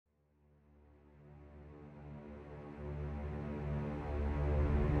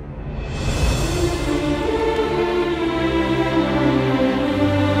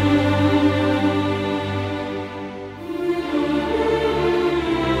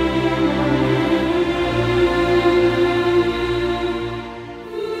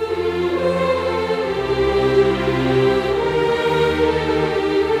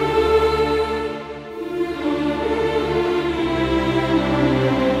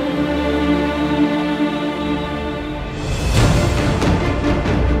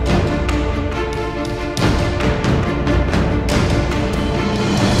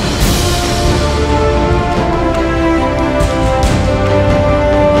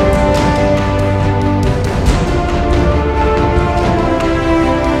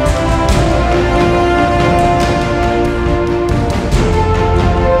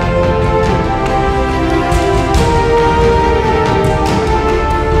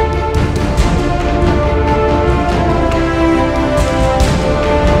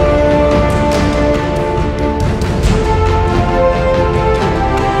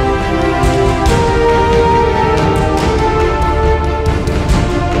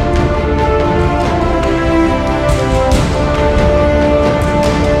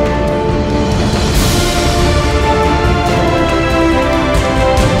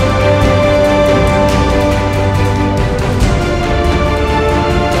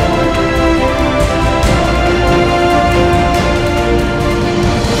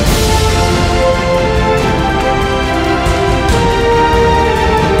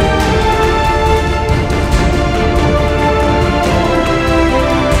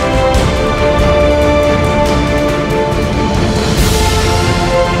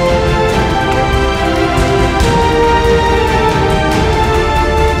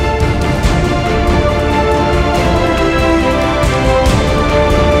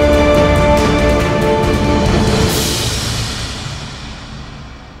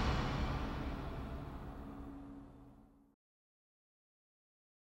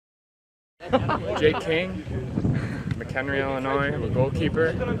Jake King, McHenry, Illinois. I'm a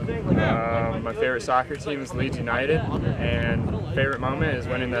goalkeeper. My favorite soccer team is Leeds United, and favorite moment is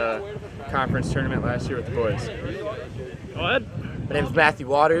winning the conference tournament last year with the boys. Go ahead. My name is Matthew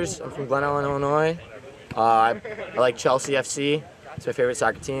Waters. I'm from Glen Ellen, Illinois. I like Chelsea FC. It's my favorite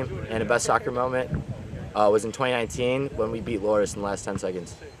soccer team, and the best soccer moment was in 2019 when we beat Loris in the last 10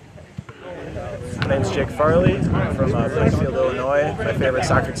 seconds. My name is Jake Farley. I'm from Blackfield, Illinois. My favorite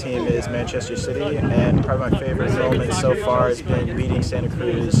soccer team is Manchester City, and probably my favorite moment so far has been beating Santa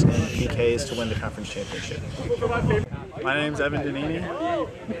Cruz in PKs to win the conference championship. My name is Evan Danini.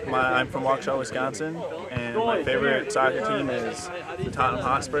 I'm from Waukesha, Wisconsin, and my favorite soccer team is the Tottenham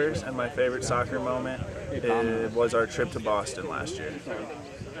Hotspurs, and my favorite soccer moment was our trip to Boston last year.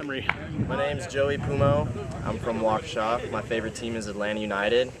 My name is Joey Pumo. I'm from Waukesha. My favorite team is Atlanta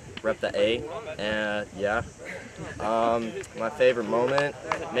United. Rep the A, and yeah. My favorite moment,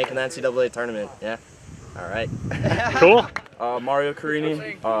 making the NCAA tournament. Yeah. All right. Cool. Mario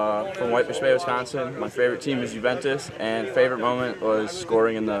Carini from Whitefish Bay, Wisconsin. My favorite team is Juventus, and favorite moment was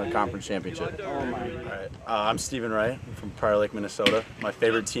scoring in the conference championship. All right. I'm Stephen Wright. I'm from Prior Lake, Minnesota. My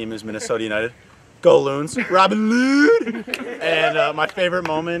favorite team is Minnesota United. Go Loons! Robin Loon! And my favorite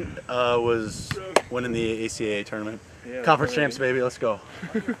moment was winning the ACAA tournament. Conference champs, baby. Let's go.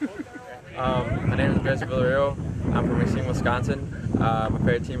 My name is Grayson Villarreal. I'm from Racine, Wisconsin. My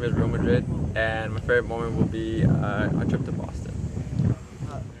favorite team is Real Madrid, and my favorite moment will be a trip to Boston.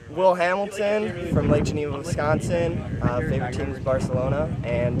 Will Hamilton from Lake Geneva, Wisconsin. Favorite team is Barcelona,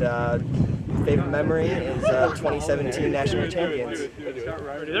 and favorite memory is 2017 national champions.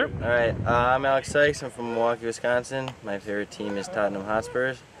 All right, I'm Alex Sykes. I'm from Milwaukee, Wisconsin. My favorite team is Tottenham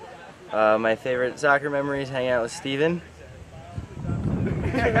Hotspurs. My favorite soccer memory is hanging out with Steven.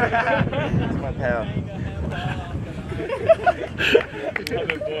 That's my pal.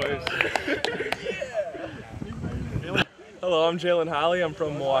 Hello, I'm Jalen Holly. I'm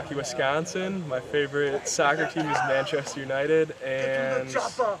from Milwaukee, Wisconsin. My favorite soccer team is Manchester United, and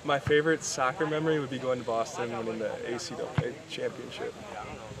my favorite soccer memory would be going to Boston winning the ACAA championship.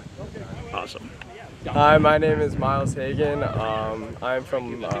 Awesome. Hi, my name is Miles Hagan. I'm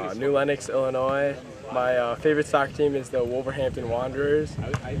from New Lenox, Illinois. My favorite soccer team is the Wolverhampton Wanderers.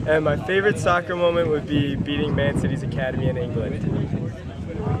 And my favorite soccer moment would be beating Man City's Academy in England.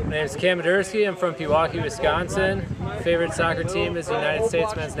 My name is Cam Madursky. I'm from Pewaukee, Wisconsin. Favorite soccer team is the United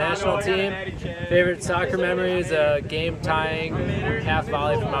States men's national team. Favorite soccer memory is a game-tying half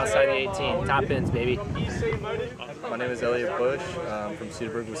volley from outside the 18. Top pins, baby. My name is Elliot Bush. I'm from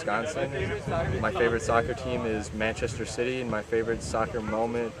Cedarburg, Wisconsin. My favorite soccer team is Manchester City, and my favorite soccer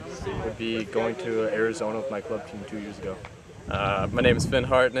moment would be going to Arizona with my club team 2 years ago. My name is Finn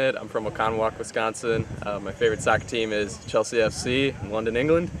Hartnett. I'm from Oconomowoc, Wisconsin. My favorite soccer team is Chelsea FC in London,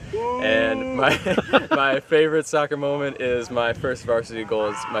 England. And my favorite soccer moment is my first varsity goal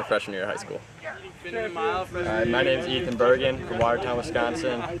is my freshman year of high school. My name is Ethan Bergen from Watertown,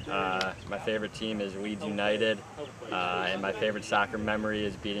 Wisconsin. My favorite team is Leeds United. And my favorite soccer memory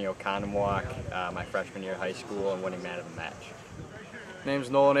is beating Oconomowoc my freshman year of high school and winning man of the match. My name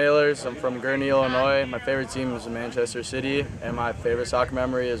is Nolan Ehlers. I'm from Gurnee, Illinois. My favorite team is Manchester City, and my favorite soccer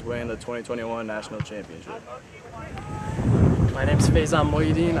memory is winning the 2021 national championship. My name is Faizan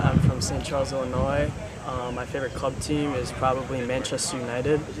Mohyuddin. I'm from St. Charles, Illinois. My favorite club team is probably Manchester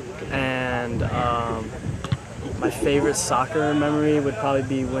United, and my favorite soccer memory would probably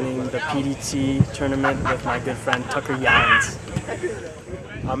be winning the PDT tournament with my good friend Tucker JAHNS.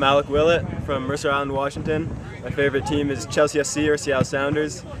 I'm Alec Willett from Mercer Island, Washington. My favorite team is Chelsea FC or Seattle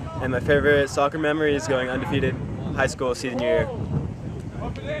Sounders, and my favorite soccer memory is going undefeated high school senior year.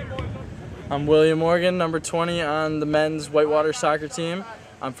 I'm William Morgan, number 20 on the men's Whitewater soccer team.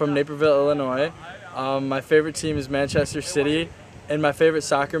 I'm from Naperville, Illinois. My favorite team is Manchester City, and my favorite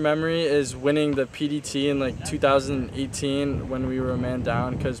soccer memory is winning the PDT in like 2018 when we were a man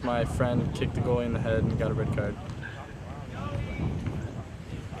down because my friend kicked the goalie in the head and got a red card.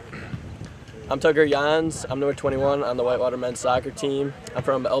 I'm Tucker JAHNS. I'm number 21 on the Whitewater men's soccer team. I'm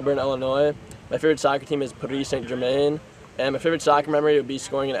from Elburn, Illinois. My favorite soccer team is Paris Saint-Germain, and my favorite soccer memory would be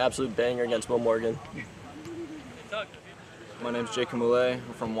scoring an absolute banger against Will Morgan. My name is Jake Kamule.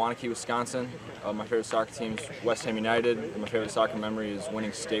 I'm from Waunakee, Wisconsin. My favorite soccer team is West Ham United, and my favorite soccer memory is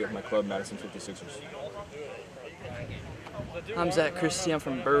winning state with my club, Madison 56ers. I'm Zach Christie. I'm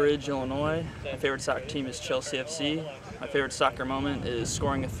from Burr Ridge, Illinois. My favorite soccer team is Chelsea FC. My favorite soccer moment is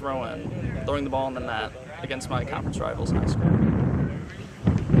scoring a throw-in, throwing the ball in the net against my conference rivals in high school.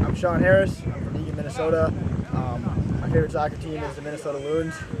 I'm Sean Harris. I'm from Eagan, Minnesota. My favorite soccer team is the Minnesota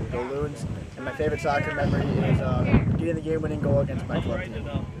Loons, Go Loons. And my favorite soccer memory is getting the game-winning goal against my club team.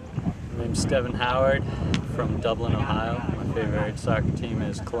 My name's Devin Howard from Dublin, Ohio. My favorite soccer team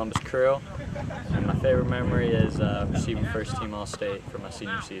is Columbus Crew. And my favorite memory is receiving first team All-State for my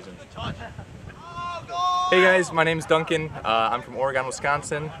senior season. Hey guys, my name's Duncan. I'm from Oregon,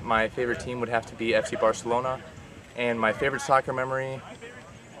 Wisconsin. My favorite team would have to be FC Barcelona. And my favorite soccer memory,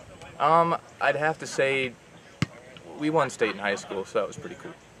 I'd have to say we won state in high school, so that was pretty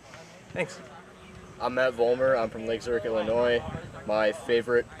cool. Thanks. I'm Matt Volmer. I'm from Lake Zurich, Illinois. My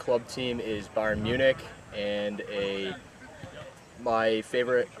favorite club team is Bayern Munich, and my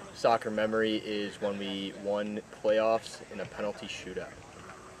favorite soccer memory is when we won playoffs in a penalty shootout.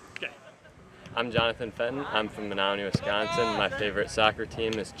 I'm Jonathan Fenton. I'm from Menominee, Wisconsin. My favorite soccer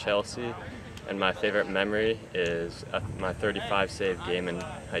team is Chelsea, and my favorite memory is my 35 save game in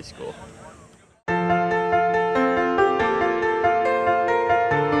high school.